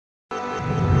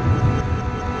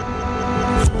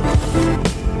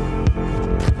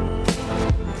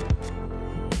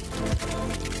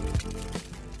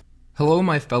Hello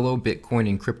my fellow Bitcoin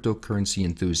and cryptocurrency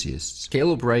enthusiasts.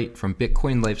 Caleb Wright from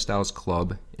Bitcoin Lifestyles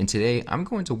Club, and today I'm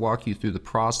going to walk you through the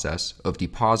process of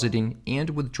depositing and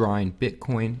withdrawing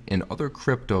Bitcoin and other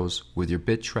cryptos with your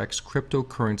Bittrex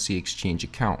Cryptocurrency Exchange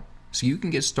Account, so you can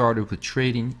get started with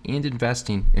trading and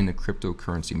investing in the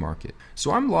cryptocurrency market. So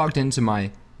I'm logged into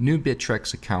my new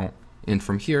Bittrex account, and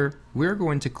from here we're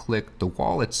going to click the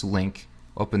wallets link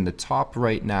up in the top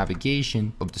right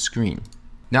navigation of the screen.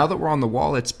 Now that we're on the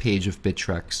wallets page of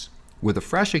Bittrex, with a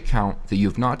fresh account that you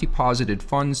have not deposited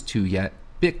funds to yet,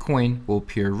 Bitcoin will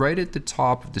appear right at the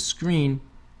top of the screen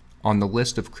on the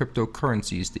list of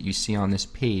cryptocurrencies that you see on this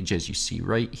page, as you see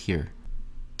right here.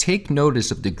 Take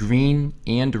notice of the green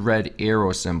and red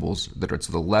arrow symbols that are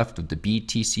to the left of the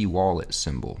BTC wallet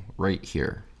symbol right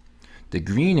here. The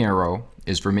green arrow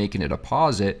is for making a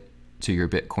deposit to your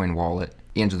Bitcoin wallet,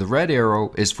 and the red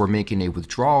arrow is for making a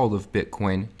withdrawal of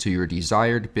Bitcoin to your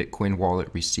desired Bitcoin wallet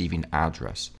receiving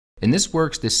address. And this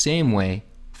works the same way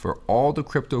for all the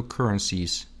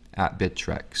cryptocurrencies at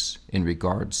Bittrex in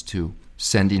regards to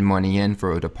sending money in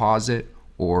for a deposit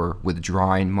or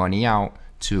withdrawing money out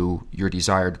to your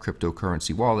desired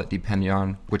cryptocurrency wallet, depending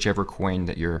on whichever coin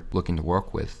that you're looking to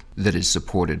work with that is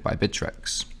supported by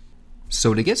Bittrex.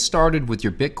 So to get started with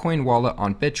your Bitcoin wallet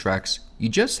on Bittrex, you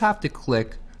just have to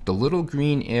click the little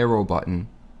green arrow button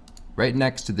right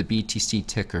next to the BTC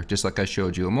ticker, just like I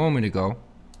showed you a moment ago,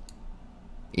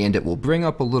 and it will bring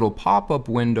up a little pop-up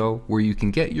window where you can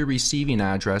get your receiving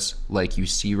address like you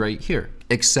see right here.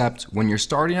 Except when you're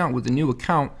starting out with a new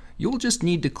account, you'll just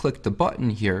need to click the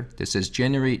button here that says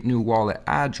generate new wallet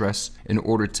address in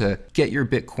order to get your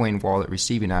Bitcoin wallet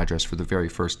receiving address for the very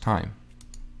first time.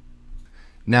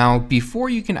 Now, before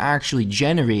you can actually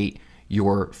generate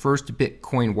your first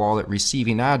Bitcoin wallet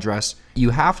receiving address, you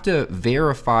have to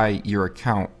verify your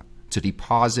account to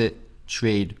deposit,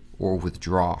 trade, or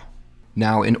withdraw.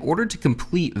 Now, in order to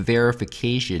complete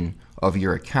verification of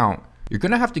your account, you're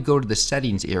going to have to go to the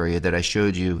settings area that I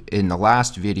showed you in the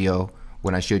last video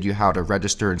when I showed you how to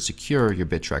register and secure your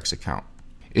Bittrex account.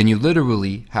 And you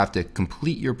literally have to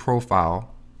complete your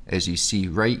profile, as you see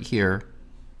right here,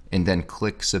 and then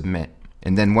click submit.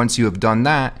 And then once you have done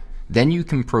that, then you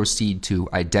can proceed to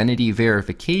identity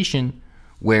verification,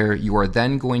 where you are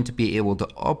then going to be able to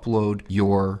upload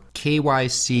your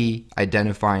KYC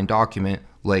identifying document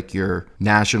like your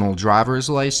national driver's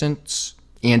license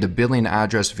and a billing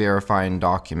address verifying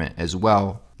document as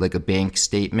well, like a bank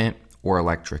statement or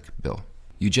electric bill.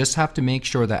 You just have to make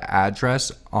sure the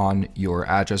address on your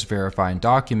address verifying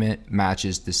document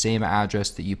matches the same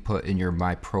address that you put in your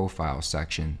My Profile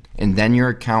section. And then your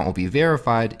account will be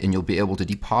verified and you'll be able to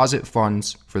deposit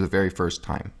funds for the very first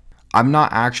time. I'm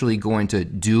not actually going to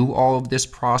do all of this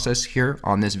process here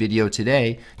on this video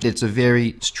today. It's a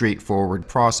very straightforward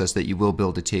process that you will be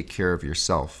able to take care of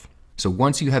yourself. So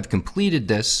once you have completed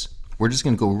this, we're just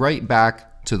going to go right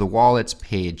back to the wallets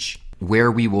page,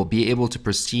 where we will be able to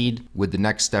proceed with the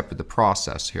next step of the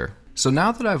process here. So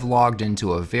now that I've logged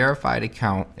into a verified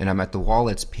account and I'm at the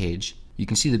wallets page, you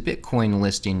can see the Bitcoin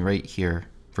listing right here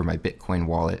for my Bitcoin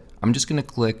wallet. I'm just going to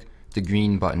click the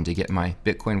green button to get my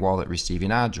Bitcoin wallet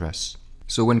receiving address.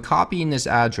 So when copying this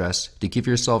address, to give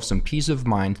yourself some peace of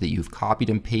mind that you've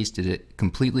copied and pasted it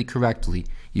completely correctly,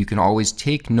 you can always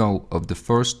take note of the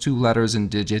first two letters and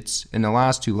digits and the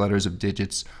last two letters of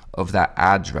digits of that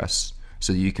address,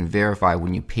 so that you can verify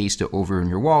when you paste it over in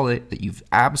your wallet that you've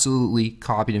absolutely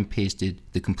copied and pasted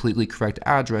the completely correct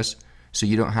address, so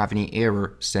you don't have any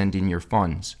error sending your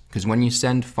funds. Because when you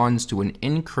send funds to an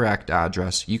incorrect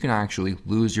address, you can actually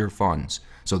lose your funds.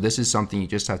 So this is something you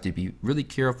just have to be really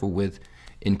careful with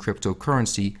in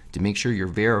cryptocurrency, to make sure you're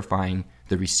verifying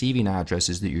the receiving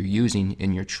addresses that you're using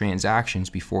in your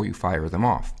transactions before you fire them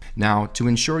off. Now, to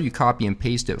ensure you copy and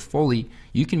paste it fully,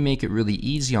 you can make it really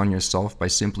easy on yourself by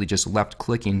simply just left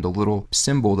clicking the little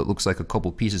symbol that looks like a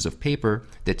couple pieces of paper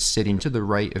that's sitting to the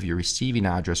right of your receiving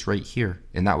address right here,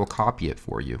 and that will copy it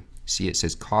for you. See, it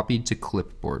says copied to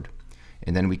clipboard.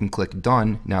 And then we can click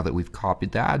done now that we've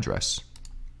copied the address.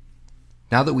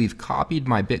 Now that we've copied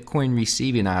my Bitcoin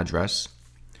receiving address,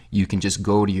 you can just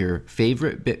go to your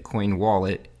favorite Bitcoin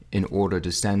wallet in order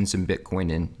to send some Bitcoin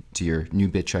in to your new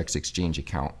Bittrex Exchange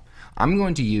account. I'm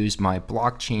going to use my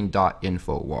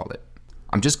blockchain.info wallet.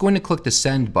 I'm just going to click the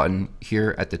send button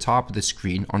here at the top of the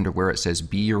screen under where it says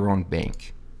be your own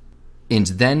bank, and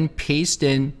then paste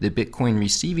in the Bitcoin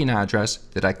receiving address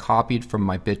that I copied from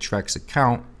my Bittrex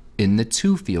account in the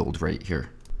to field right here.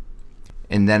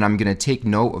 And then I'm going to take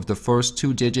note of the first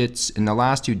two digits and the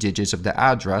last two digits of the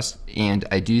address, and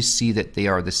I do see that they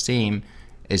are the same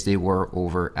as they were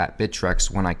over at Bittrex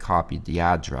when I copied the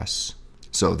address.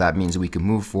 So that means we can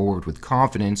move forward with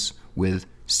confidence with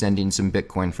sending some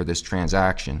Bitcoin for this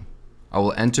transaction. I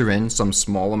will enter in some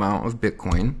small amount of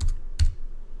Bitcoin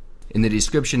in the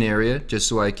description area just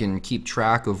so I can keep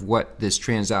track of what this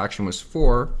transaction was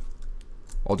for.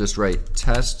 I'll just write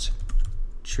test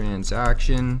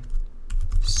transaction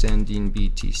sending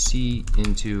BTC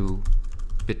into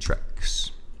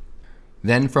Bittrex.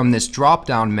 Then from this drop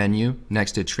down menu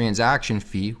next to transaction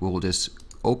fee, we'll just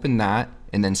open that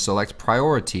and then select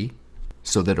priority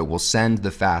so that it will send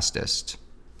the fastest.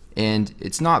 And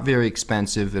it's not very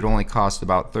expensive. It only costs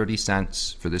about 30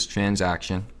 cents for this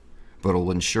transaction, but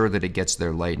it'll ensure that it gets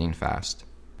there lightning fast.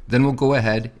 Then we'll go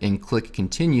ahead and click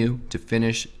continue to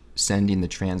finish sending the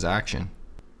transaction.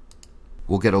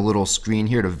 We'll get a little screen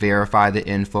here to verify the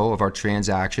info of our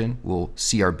transaction. We'll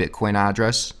see our Bitcoin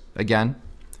address again,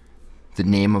 the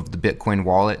name of the Bitcoin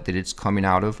wallet that it's coming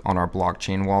out of on our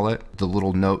blockchain wallet, the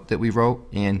little note that we wrote,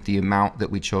 and the amount that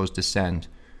we chose to send,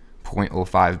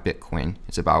 0.05 Bitcoin.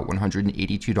 It's about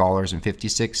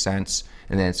 $182.56,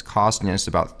 and then it's costing us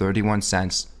about 31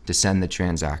 cents to send the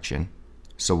transaction.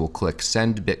 So we'll click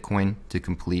send Bitcoin to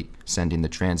complete sending the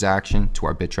transaction to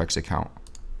our Bittrex account.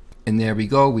 And there we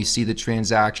go. We see the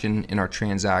transaction in our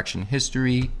transaction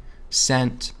history,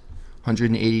 sent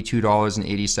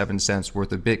 $182.87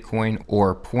 worth of Bitcoin,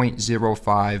 or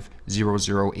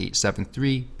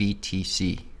 0.0500873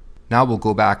 BTC. Now we'll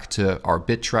go back to our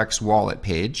Bittrex wallet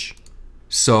page.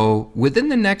 So within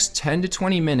the next 10 to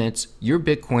 20 minutes, your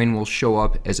Bitcoin will show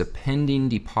up as a pending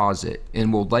deposit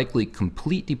and will likely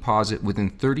complete deposit within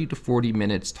 30 to 40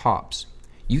 minutes tops.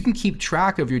 You can keep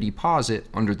track of your deposit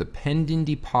under the pending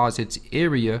deposits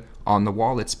area on the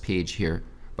wallets page here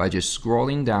by just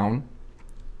scrolling down,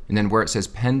 and then where it says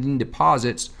pending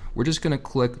deposits, we're just going to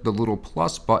click the little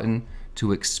plus button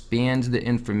to expand the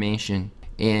information,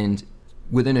 and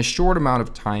within a short amount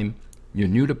of time your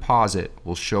new deposit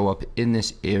will show up in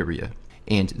this area,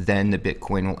 and then the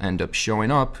Bitcoin will end up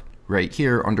showing up right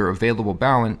here under available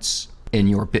balance in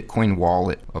your Bitcoin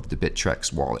wallet of the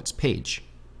Bittrex wallets page.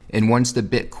 And once the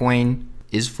Bitcoin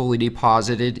is fully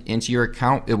deposited into your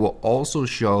account, it will also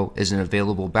show as an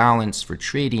available balance for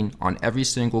trading on every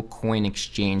single coin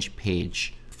exchange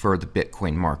page for the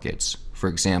Bitcoin markets. For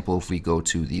example, if we go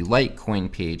to the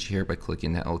Litecoin page here by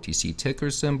clicking the LTC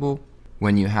ticker symbol,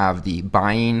 when you have the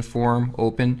buying form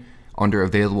open under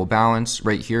available balance,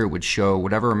 right here it would show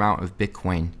whatever amount of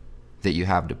Bitcoin that you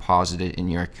have deposited in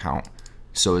your account.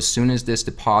 So as soon as this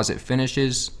deposit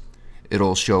finishes,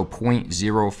 it'll show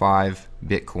 0.05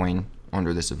 Bitcoin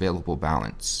under this available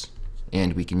balance.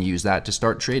 And we can use that to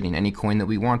start trading any coin that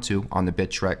we want to on the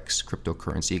Bittrex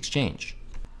cryptocurrency exchange.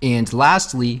 And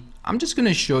lastly, I'm just going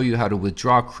to show you how to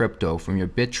withdraw crypto from your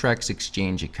Bittrex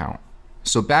Exchange account.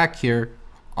 So back here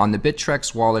on the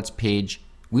Bittrex wallets page,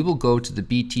 we will go to the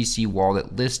BTC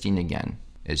wallet listing again,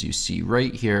 as you see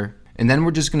right here. And then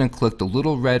we're just going to click the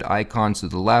little red icon to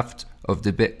the left of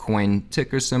the Bitcoin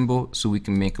ticker symbol so we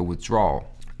can make a withdrawal.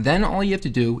 Then all you have to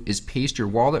do is paste your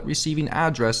wallet receiving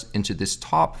address into this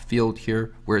top field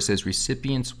here where it says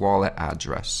recipient's wallet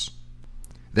address.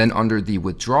 Then under the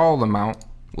withdrawal amount,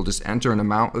 we'll just enter an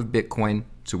amount of Bitcoin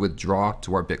to withdraw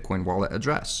to our Bitcoin wallet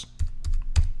address.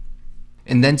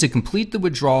 And then to complete the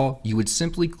withdrawal, you would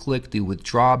simply click the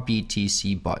Withdraw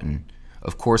BTC button.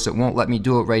 Of course, it won't let me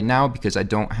do it right now because I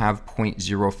don't have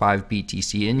 0.05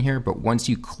 BTC in here, but once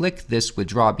you click this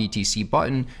Withdraw BTC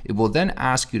button, it will then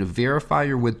ask you to verify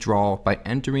your withdrawal by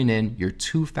entering in your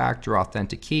two-factor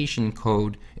authentication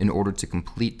code in order to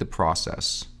complete the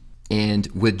process. And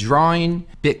withdrawing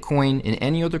Bitcoin and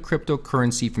any other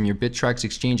cryptocurrency from your Bittrex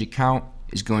Exchange account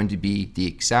is going to be the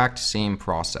exact same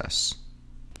process.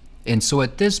 And so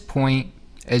at this point,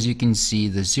 as you can see,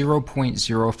 the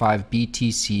 0.05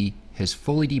 BTC has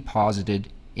fully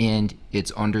deposited and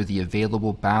it's under the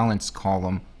available balance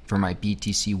column for my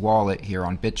BTC wallet here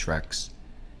on Bittrex.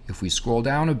 If we scroll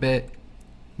down a bit,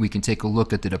 we can take a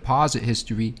look at the deposit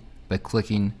history by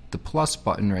clicking the plus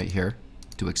button right here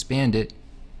to expand it.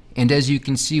 And as you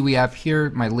can see, we have here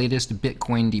my latest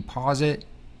Bitcoin deposit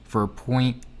for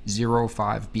 0.05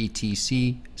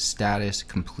 BTC, status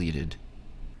completed.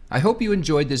 I hope you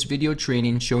enjoyed this video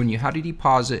training showing you how to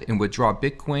deposit and withdraw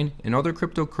Bitcoin and other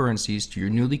cryptocurrencies to your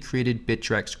newly created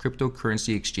Bittrex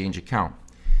cryptocurrency exchange account.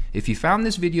 If you found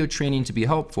this video training to be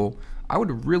helpful, I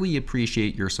would really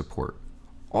appreciate your support.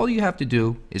 All you have to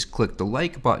do is click the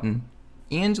like button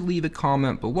and leave a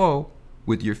comment below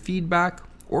with your feedback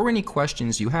or any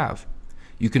questions you have.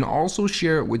 You can also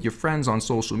share it with your friends on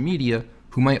social media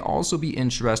who might also be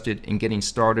interested in getting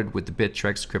started with the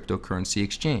Bittrex cryptocurrency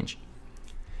exchange.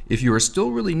 If you are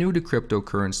still really new to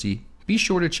cryptocurrency, be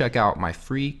sure to check out my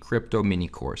free crypto mini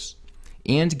course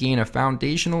and gain a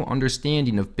foundational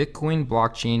understanding of Bitcoin,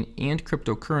 blockchain, and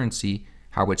cryptocurrency,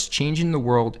 how it's changing the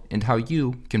world, and how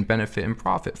you can benefit and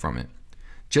profit from it.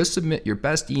 Just submit your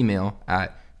best email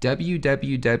at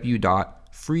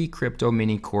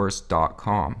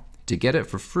www.freecryptominicourse.com to get it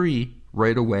for free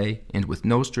right away and with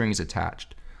no strings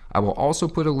attached. I will also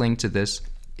put a link to this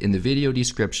in the video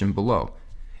description below.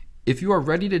 If you are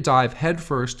ready to dive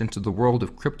headfirst into the world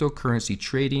of cryptocurrency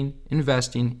trading,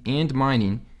 investing, and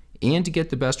mining, and to get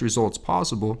the best results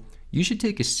possible, you should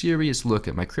take a serious look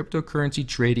at my cryptocurrency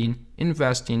trading,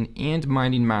 investing, and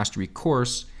mining mastery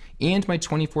course and my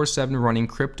 24/7 running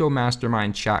crypto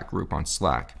mastermind chat group on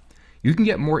Slack. You can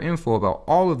get more info about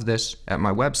all of this at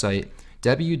my website,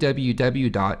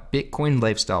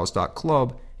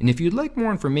 www.bitcoinlifestyles.club, and if you'd like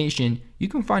more information, you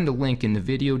can find a link in the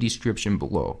video description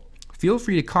below. Feel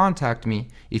free to contact me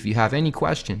if you have any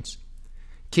questions.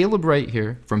 Caleb Wright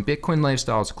here from Bitcoin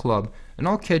Lifestyles Club, and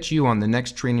I'll catch you on the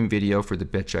next training video for the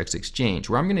Bittrex Exchange,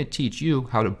 where I'm going to teach you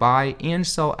how to buy and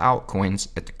sell altcoins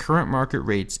at the current market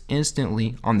rates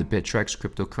instantly on the Bittrex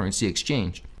Cryptocurrency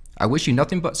Exchange. I wish you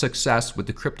nothing but success with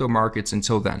the crypto markets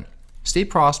until then. Stay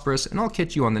prosperous, and I'll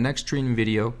catch you on the next training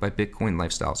video by Bitcoin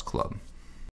Lifestyles Club.